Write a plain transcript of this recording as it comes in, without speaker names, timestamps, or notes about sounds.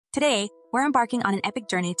Today, we're embarking on an epic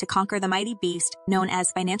journey to conquer the mighty beast known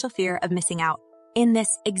as financial fear of missing out. In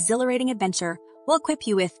this exhilarating adventure, we'll equip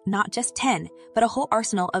you with not just 10, but a whole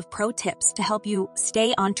arsenal of pro tips to help you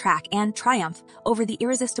stay on track and triumph over the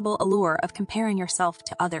irresistible allure of comparing yourself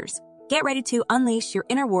to others. Get ready to unleash your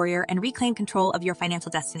inner warrior and reclaim control of your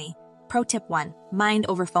financial destiny. Pro tip 1, mind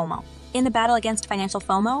over FOMO. In the battle against financial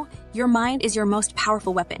FOMO, your mind is your most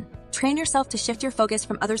powerful weapon. Train yourself to shift your focus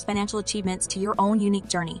from others' financial achievements to your own unique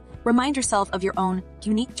journey. Remind yourself of your own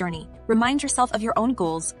unique journey. Remind yourself of your own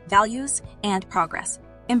goals, values, and progress.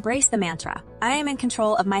 Embrace the mantra, I am in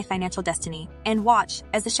control of my financial destiny, and watch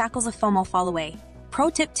as the shackles of FOMO fall away. Pro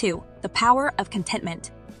tip 2, the power of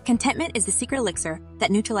contentment. Contentment is the secret elixir that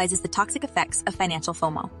neutralizes the toxic effects of financial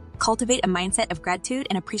FOMO. Cultivate a mindset of gratitude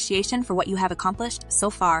and appreciation for what you have accomplished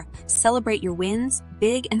so far. Celebrate your wins,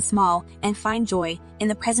 big and small, and find joy in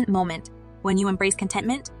the present moment. When you embrace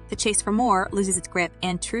contentment, the chase for more loses its grip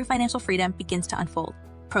and true financial freedom begins to unfold.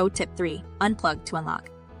 Pro tip 3, unplug to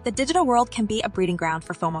unlock. The digital world can be a breeding ground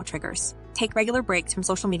for FOMO triggers. Take regular breaks from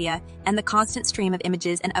social media and the constant stream of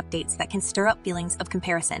images and updates that can stir up feelings of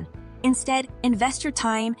comparison. Instead, invest your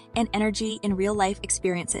time and energy in real-life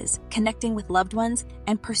experiences, connecting with loved ones,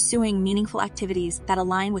 and pursuing meaningful activities that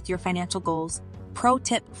align with your financial goals. Pro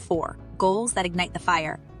tip 4, goals that ignite the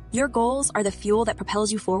fire. Your goals are the fuel that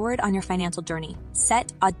propels you forward on your financial journey.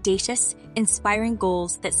 Set audacious, inspiring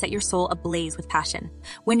goals that set your soul ablaze with passion.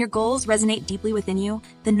 When your goals resonate deeply within you,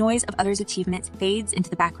 the noise of others' achievements fades into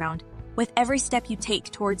the background. With every step you take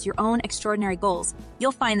towards your own extraordinary goals,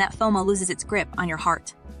 you'll find that FOMO loses its grip on your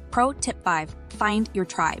heart. Pro tip 5, find your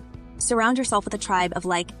tribe. Surround yourself with a tribe of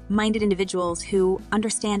like-minded individuals who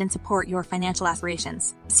understand and support your financial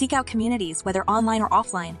aspirations. Seek out communities, whether online or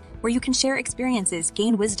offline, where you can share experiences,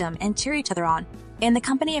 gain wisdom, and cheer each other on. In the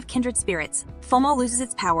company of kindred spirits, FOMO loses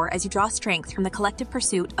its power as you draw strength from the collective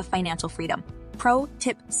pursuit of financial freedom. Pro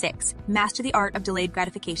tip 6, master the art of delayed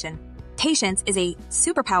gratification. Patience is a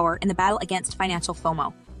superpower in the battle against financial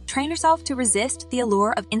FOMO. Train yourself to resist the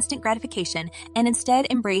allure of instant gratification and instead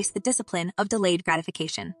embrace the discipline of delayed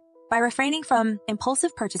gratification. By refraining from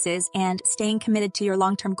impulsive purchases and staying committed to your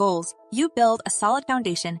long-term goals, you build a solid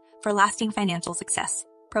foundation for lasting financial success.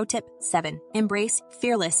 Pro tip 7, embrace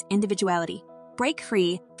fearless individuality. Break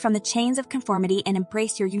free from the chains of conformity and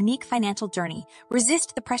embrace your unique financial journey.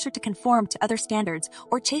 Resist the pressure to conform to other standards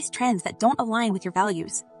or chase trends that don't align with your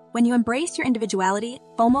values. When you embrace your individuality,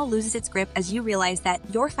 FOMO loses its grip as you realize that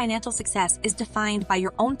your financial success is defined by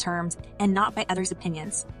your own terms and not by others'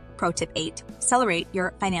 opinions. Pro tip 8, celebrate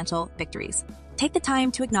your financial victories. Take the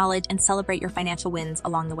time to acknowledge and celebrate your financial wins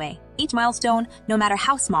along the way. Each milestone, no matter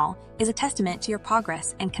how small, is a testament to your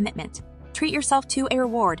progress and commitment. Treat yourself to a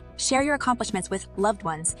reward, share your accomplishments with loved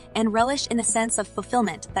ones, and relish in the sense of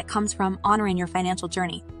fulfillment that comes from honoring your financial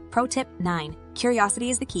journey. Pro tip 9, curiosity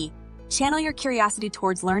is the key. Channel your curiosity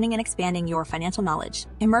towards learning and expanding your financial knowledge.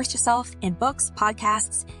 Immerse yourself in books,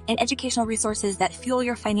 podcasts, and educational resources that fuel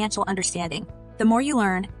your financial understanding. The more you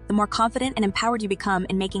learn, the more confident and empowered you become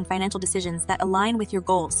in making financial decisions that align with your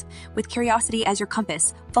goals. With curiosity as your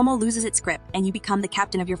compass, FOMO loses its grip and you become the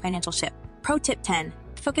captain of your financial ship. Pro tip 10,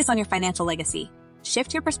 focus on your financial legacy.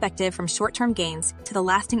 Shift your perspective from short-term gains to the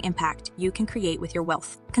lasting impact you can create with your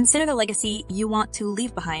wealth. Consider the legacy you want to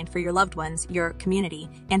leave behind for your loved ones, your community,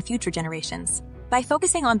 and future generations. By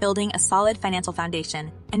focusing on building a solid financial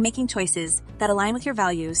foundation and making choices that align with your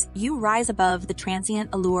values, you rise above the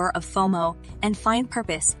transient allure of FOMO and find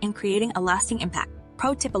purpose in creating a lasting impact.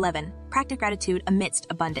 Pro tip 11, practice gratitude amidst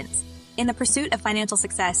abundance. In the pursuit of financial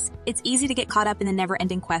success, it's easy to get caught up in the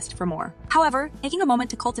never-ending quest for more. However, taking a moment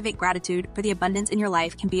to cultivate gratitude for the abundance in your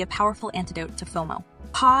life can be a powerful antidote to FOMO.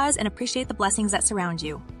 Pause and appreciate the blessings that surround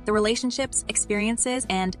you, the relationships, experiences,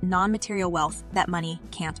 and non-material wealth that money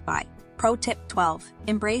can't buy. Pro tip 12,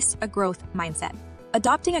 embrace a growth mindset.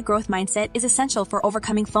 Adopting a growth mindset is essential for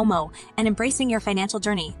overcoming FOMO and embracing your financial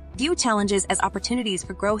journey. View challenges as opportunities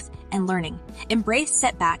for growth and learning. Embrace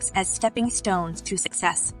setbacks as stepping stones to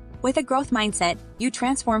success. With a growth mindset, you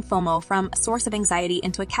transform FOMO from a source of anxiety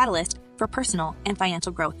into a catalyst for personal and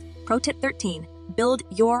financial growth. Pro tip 13, build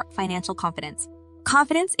your financial confidence.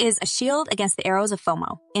 Confidence is a shield against the arrows of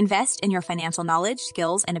FOMO. Invest in your financial knowledge,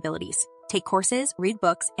 skills, and abilities. Take courses, read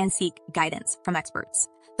books, and seek guidance from experts.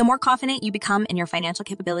 The more confident you become in your financial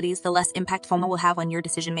capabilities, the less impact FOMO will have on your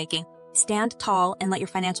decision-making. Stand tall and let your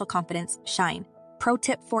financial confidence shine. Pro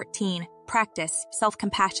tip 14, practice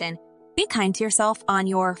self-compassion. Be kind to yourself on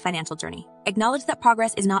your financial journey. Acknowledge that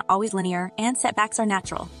progress is not always linear and setbacks are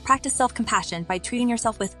natural. Practice self-compassion by treating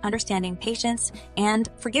yourself with understanding, patience, and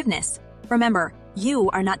forgiveness. Remember, You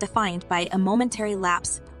are not defined by a momentary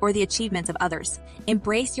lapse or the achievements of others.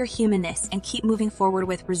 Embrace your humanness and keep moving forward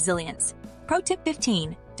with resilience. Pro tip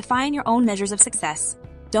 15, define your own measures of success.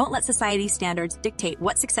 Don't let society's standards dictate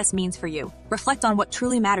what success means for you. Reflect on what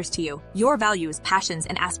truly matters to you, your values, passions,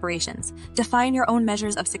 and aspirations. Define your own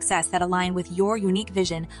measures of success that align with your unique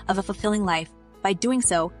vision of a fulfilling life. By doing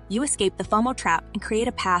so, you escape the FOMO trap and create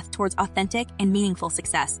a path towards authentic and meaningful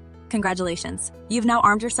success. Congratulations! You've now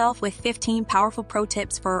armed yourself with 15 powerful pro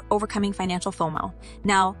tips for overcoming financial FOMO.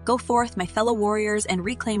 Now, go forth, my fellow warriors, and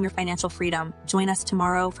reclaim your financial freedom. Join us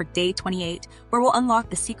tomorrow for day 28, where we'll unlock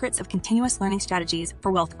the secrets of continuous learning strategies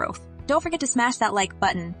for wealth growth. Don't forget to smash that like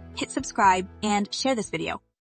button, hit subscribe, and share this video.